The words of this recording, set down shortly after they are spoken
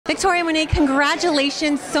Victoria, Monet,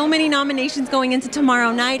 congratulations. So many nominations going into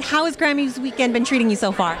tomorrow night. How has Grammys weekend been treating you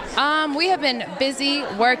so far? We have been busy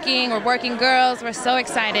working. We're working girls. We're so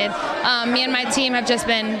excited. Me and my team have just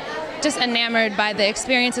been enamored by the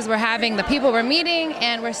experiences we're having, the people we're meeting,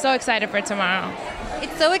 and we're so excited for tomorrow.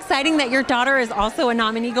 It's so exciting that your daughter is also a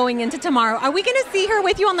nominee going into tomorrow. Are we going to see her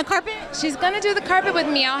with you on the carpet? She's going to do the carpet with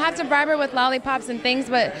me. I'll have to bribe her with lollipops and things,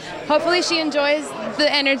 but hopefully she enjoys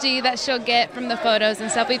the energy that she'll get from the photos and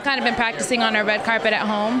stuff. We've kind of been practicing on our red carpet at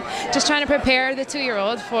home, just trying to prepare the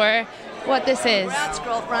 2-year-old for what this is. Congrats,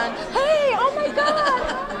 girlfriend. Hey, oh my God.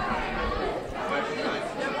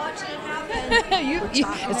 They're watching it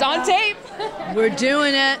happen. It's on tape. We're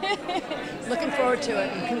doing it. Looking forward to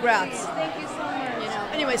it. And congrats. Thank you so much.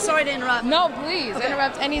 Anyway, sorry to interrupt. No, please,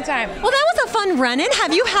 interrupt anytime. Well, that was a fun run-in.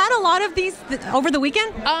 Have you had a lot of these over the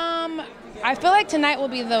weekend? I feel like tonight will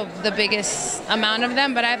be the biggest amount of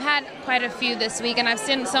them, but I've had quite a few this week, and I've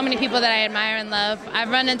seen so many people that I admire and love. I've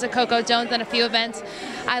run into Coco Jones at a few events.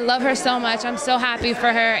 I love her so much. I'm so happy for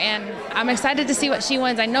her, and I'm excited to see what she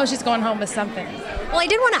wins. I know she's going home with something. Well, I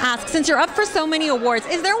did want to ask, since you're up for so many awards,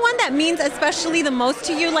 is there one that means especially the most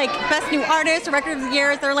to you, like Best New Artist or Record of the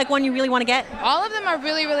Year? Is there like one you really want to get? All of them are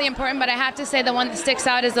really, really important, but I have to say the one that sticks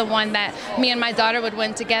out is the one that me and my daughter would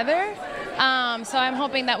win together. So I'm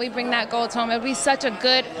hoping that we bring that gold home. It would be such a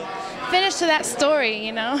good finish to that story,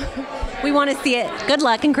 you know? We want to see it. Good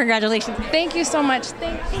luck and congratulations. Thank you so much.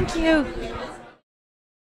 Thank you.